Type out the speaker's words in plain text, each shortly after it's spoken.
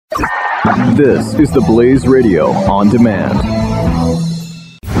This is the Blaze Radio on demand.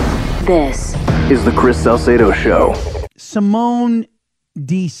 This is the Chris Salcedo Show. Symone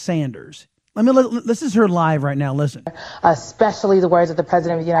D. Sanders. This is her live right now. Listen. Especially the words of the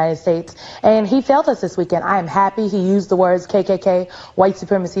President of the United States. And he failed us this weekend. I am happy he used the words KKK, white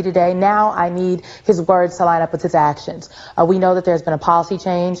supremacy today. Now I need his words to line up with his actions. We know that there's been a policy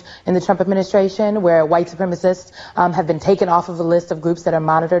change in the Trump administration where white supremacists have been taken off of a list of groups that are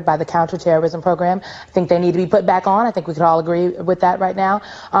monitored by the counterterrorism program. I think they need to be put back on. I think we could all agree with that right now.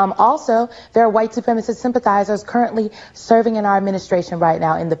 Also, there are white supremacist sympathizers currently serving in our administration right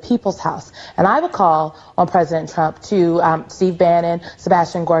now in the People's House. And I would call on President Trump to Steve Bannon,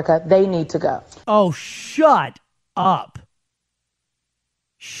 Sebastian Gorka. They need to go. Oh, shut up.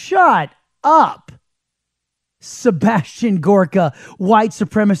 Shut up. Sebastian Gorka, white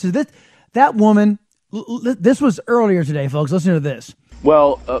supremacist. That woman, this was earlier today, folks. Listen to this.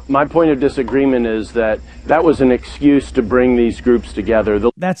 Well, my point of disagreement is that was an excuse to bring these groups together.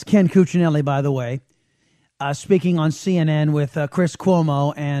 That's Ken Cuccinelli, by the way. Speaking on CNN with Chris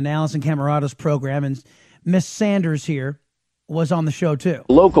Cuomo and Allison Camerata's program, and Miss Sanders here was on the show too.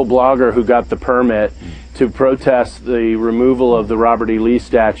 A local blogger who got the permit to protest the removal of the Robert E. Lee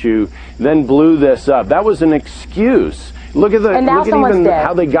statue then blew this up. That was an excuse. Look at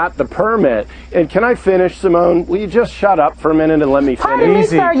how they got the permit. And can I finish, Symone? Will you just shut up for a minute and let me finish? Pardon me,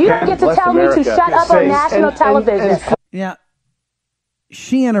 sir. You don't get to tell me to shut up on national television. Yeah,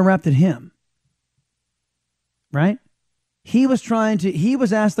 she interrupted him. Right? He was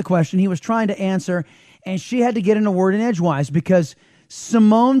asked the question, he was trying to answer, and she had to get in a word in edgewise because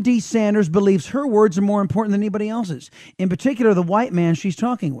Symone D. Sanders believes her words are more important than anybody else's, in particular the white man she's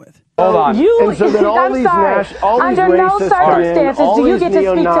talking with. Hold on. I'm sorry. Under no circumstances do you get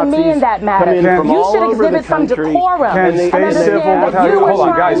to speak to me in that matter. You should exhibit some decorum. Ken, stay civil with how you hold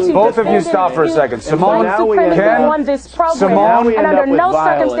on, guys. Both of you stop for a second. Symone, and under no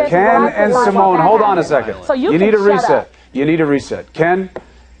circumstances. Ken and Symone, hold on a second. So you need a reset. You need a reset. Ken,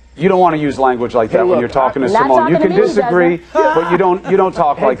 you don't want to use language like that when you're talking to Symone. You can disagree, but you don't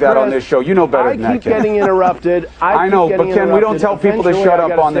talk like that on this show. You know better than that, Ken. I keep getting interrupted. I know, but Ken, we don't tell people to shut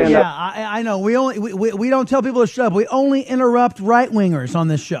up on this show. Yeah, I know. We don't tell people to shut up. We only interrupt right-wingers on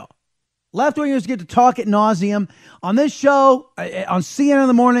this show. Left-wingers get to talk ad nauseum. On this show, on CNN in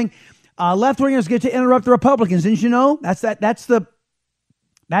the morning, left-wingers get to interrupt the Republicans. Didn't you know? That's the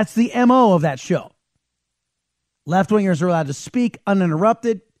MO of that show. Left-wingers are allowed to speak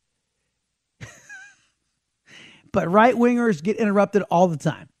uninterrupted. But right-wingers get interrupted all the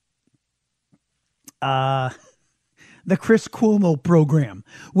time. The Chris Cuomo program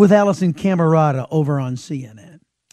with Allison Camerata over on CNN.